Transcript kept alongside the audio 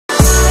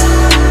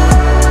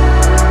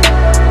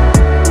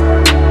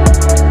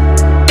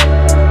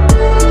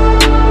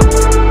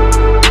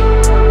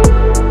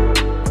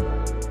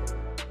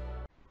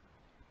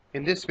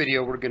this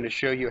video, we're going to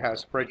show you how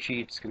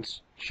spreadsheets can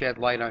shed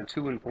light on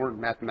two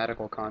important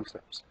mathematical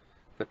concepts,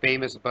 the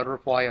famous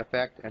butterfly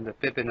effect and the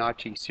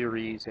Fibonacci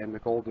series and the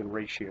golden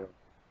ratio,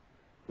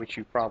 which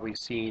you've probably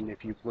seen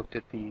if you've looked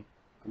at the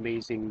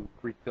amazing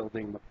Greek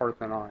building, the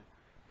Parthenon,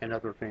 and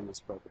other famous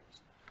buildings.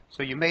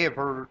 So you may have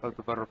heard of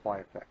the butterfly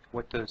effect.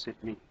 What does it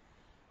mean?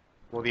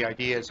 Well, the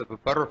idea is if a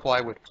butterfly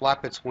would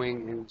flap its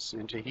wings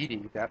in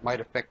Tahiti, that might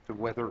affect the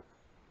weather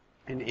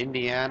in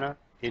Indiana,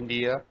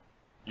 India,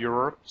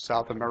 Europe,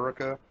 South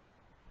America,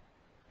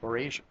 or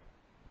Asia.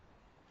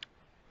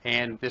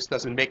 And this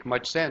doesn't make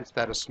much sense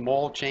that a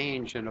small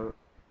change in a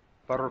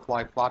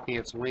butterfly flapping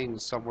its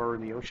wings somewhere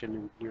in the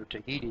ocean near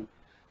Tahiti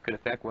could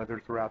affect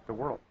weather throughout the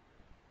world.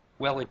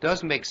 Well, it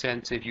does make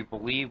sense if you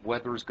believe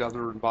weather is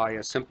governed by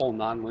a simple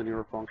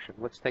nonlinear function.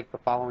 Let's take the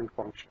following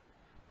function.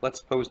 Let's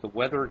suppose the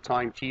weather at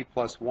time t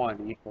plus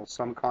 1 equals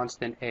some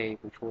constant a,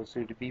 which we'll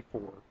assume to be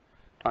 4,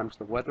 times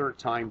the weather at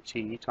time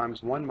t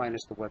times 1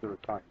 minus the weather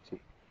at time t.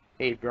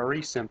 A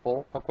very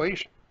simple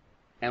equation.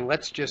 And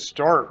let's just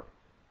start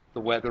the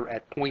weather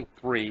at point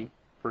 3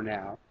 for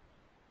now.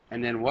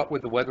 And then what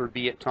would the weather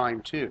be at time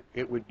 2?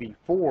 It would be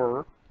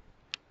 4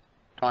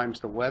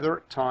 times the weather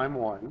at time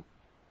 1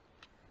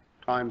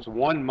 times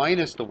 1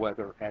 minus the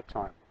weather at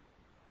time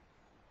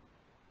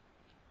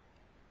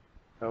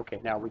 1.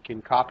 Okay, now we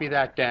can copy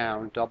that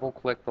down, double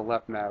click the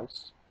left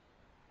mouse.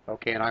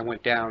 Okay, and I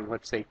went down,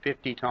 let's say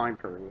 50 time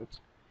periods.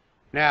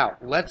 Now,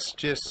 let's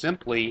just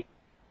simply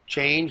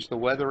change the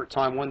weather at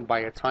time 1 by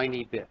a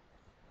tiny bit.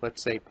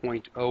 Let's say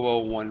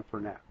 0.001 for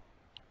now.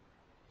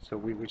 So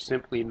we would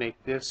simply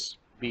make this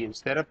be,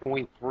 instead of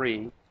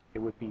 0.3, it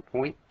would be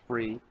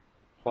 0.3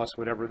 plus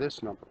whatever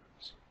this number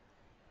is.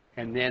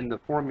 And then the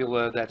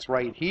formula that's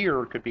right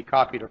here could be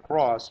copied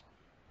across.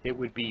 It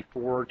would be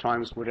 4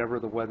 times whatever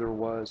the weather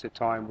was at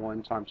time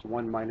 1 times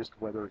 1 minus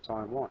the weather at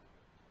time 1.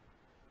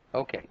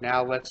 Okay,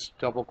 now let's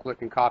double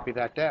click and copy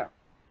that down.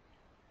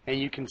 And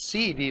you can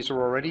see these are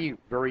already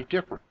very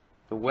different.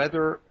 The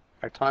weather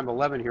at time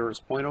 11 here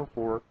is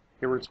 0.04,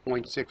 here it's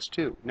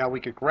 0.62. Now we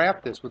could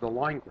graph this with a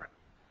line graph.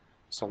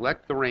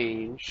 Select the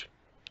range,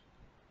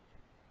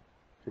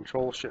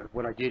 Control Shift,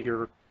 what I did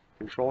here,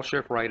 Control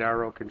Shift right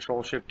arrow,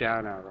 Control Shift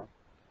down arrow.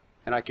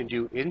 And I can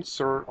do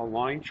Insert a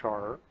line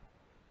chart.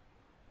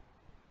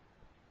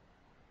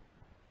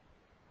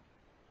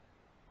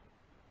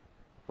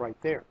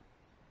 Right there.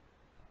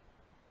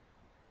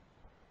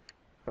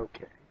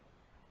 Okay.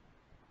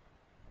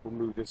 We'll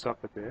move this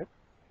up a bit.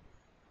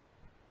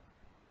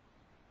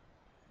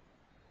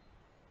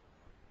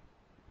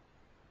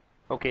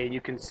 Okay, and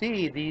you can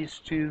see these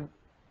two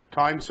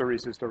time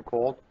series, as they're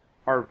called,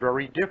 are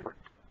very different.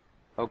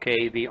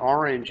 Okay, the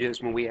orange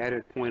is when we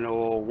added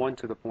 0.001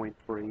 to the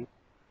 0.3,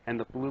 and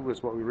the blue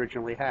is what we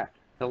originally had.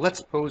 Now let's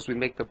suppose we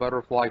make the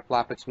butterfly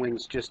flap its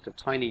wings just a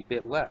tiny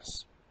bit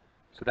less.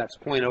 So that's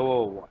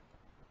 0.001.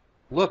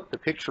 Look, the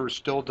pictures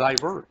still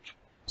diverge.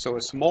 So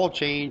a small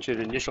change in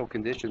initial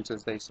conditions,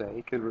 as they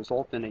say, can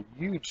result in a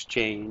huge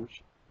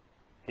change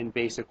in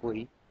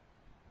basically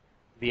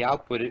the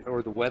output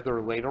or the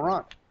weather later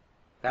on.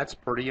 That's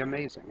pretty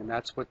amazing, and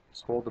that's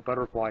what's called the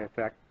butterfly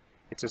effect.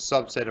 It's a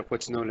subset of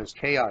what's known as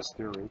chaos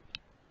theory,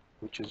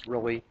 which is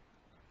really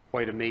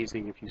quite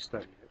amazing if you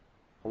study it.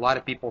 A lot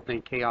of people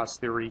think chaos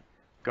theory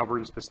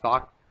governs the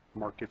stock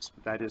markets.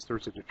 That is,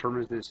 there's a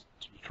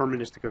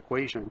deterministic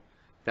equation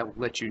that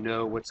will let you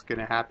know what's going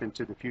to happen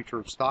to the future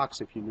of stocks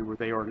if you knew where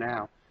they are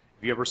now.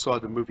 If you ever saw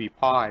the movie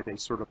Pi, they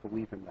sort of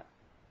believe in that.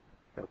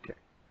 Okay.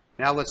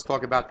 Now let's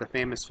talk about the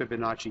famous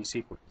Fibonacci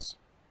sequence.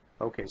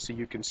 Okay, so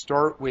you can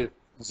start with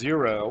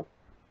 0,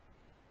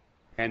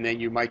 and then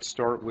you might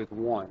start with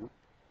 1,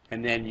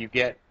 and then you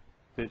get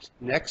the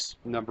next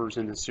numbers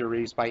in the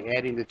series by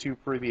adding the two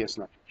previous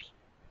numbers.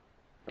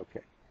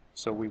 Okay,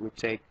 so we would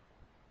take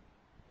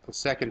the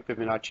second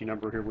Fibonacci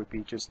number here would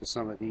be just the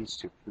sum of these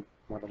two, if we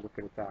want to look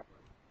at it that way.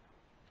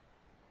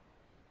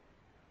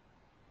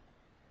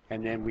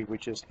 And then we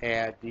would just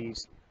add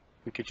these,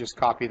 we could just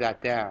copy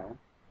that down.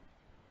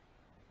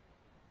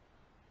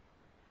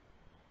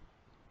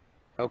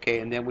 Okay,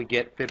 and then we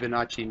get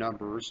Fibonacci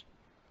numbers,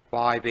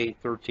 5, 8,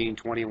 13,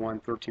 21,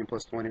 13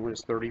 plus 21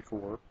 is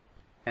 34,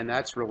 and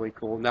that's really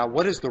cool. Now,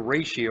 what is the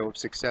ratio of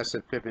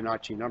successive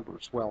Fibonacci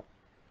numbers? Well,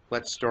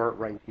 let's start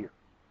right here.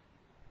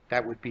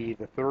 That would be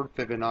the third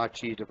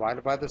Fibonacci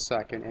divided by the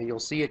second, and you'll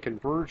see it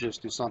converges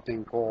to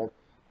something called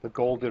the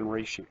golden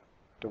ratio.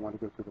 Don't want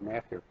to go through the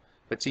math here.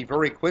 But see,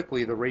 very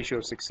quickly, the ratio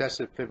of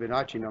successive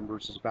Fibonacci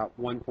numbers is about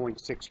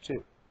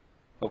 1.62.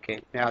 Okay,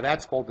 now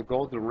that's called the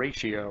golden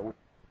ratio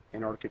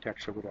in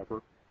architecture,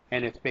 whatever,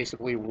 and it's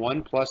basically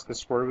 1 plus the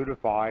square root of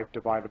 5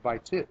 divided by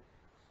 2.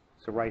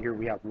 So right here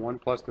we have 1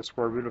 plus the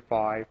square root of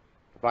 5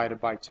 divided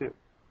by 2.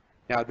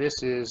 Now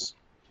this is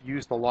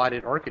used a lot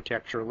in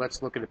architecture.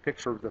 Let's look at a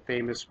picture of the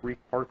famous Greek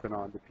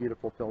Parthenon, the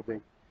beautiful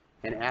building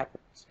in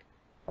Athens.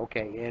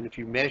 Okay, and if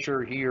you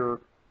measure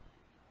here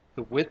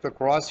the width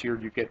across here,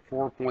 you get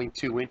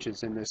 4.2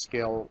 inches in this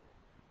scale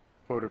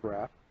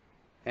photograph.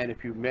 And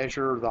if you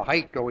measure the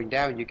height going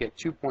down, you get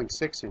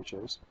 2.6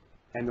 inches.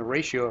 And the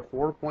ratio of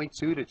 4.2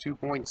 to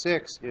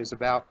 2.6 is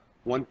about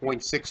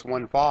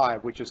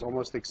 1.615, which is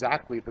almost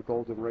exactly the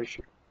golden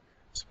ratio.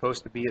 It's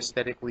supposed to be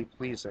aesthetically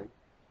pleasing,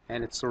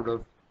 and it's sort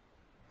of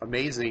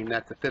amazing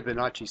that the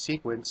Fibonacci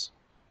sequence,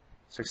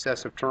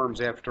 successive terms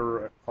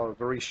after a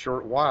very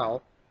short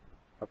while,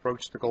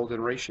 approach the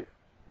golden ratio.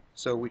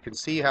 So we can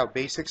see how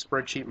basic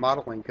spreadsheet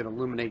modeling can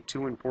illuminate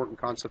two important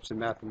concepts in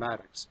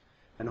mathematics.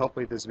 And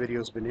hopefully this video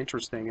has been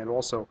interesting and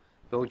also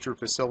build your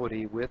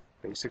facility with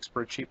basic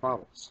spreadsheet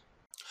models.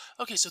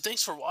 Okay, so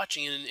thanks for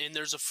watching, and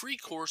there's a free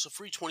course, a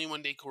free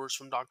 21-day course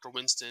from Dr.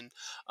 Winston,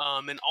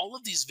 and all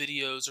of these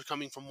videos are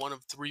coming from one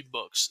of three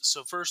books.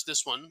 So first,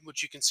 this one,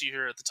 which you can see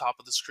here at the top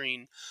of the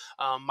screen,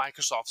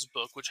 Microsoft's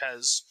book, which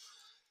has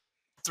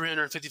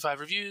 355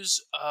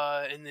 reviews,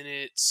 and then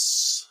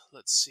it's,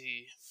 let's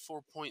see,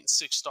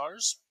 4.6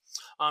 stars.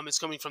 It's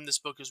coming from this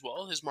book as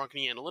well, his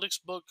marketing analytics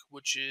book,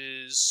 which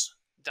is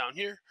down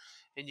here,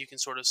 and you can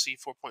sort of see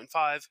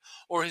 4.5,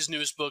 or his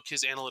newest book,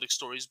 his analytic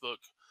stories book,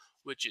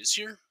 which is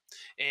here.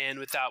 And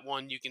with that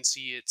one, you can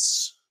see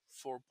it's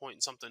 4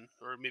 point something,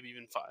 or maybe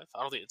even 5.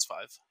 I don't think it's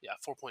 5. Yeah,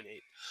 4.8.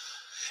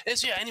 And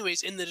so, yeah,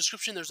 anyways, in the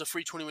description, there's a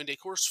free 21-day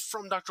course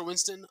from Dr.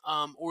 Winston,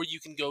 or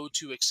you can go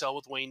to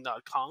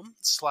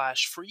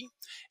excelwithwayne.com/free,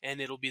 and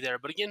it'll be there.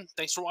 But again,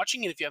 thanks for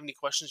watching, and if you have any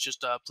questions,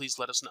 just please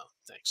let us know.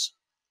 Thanks.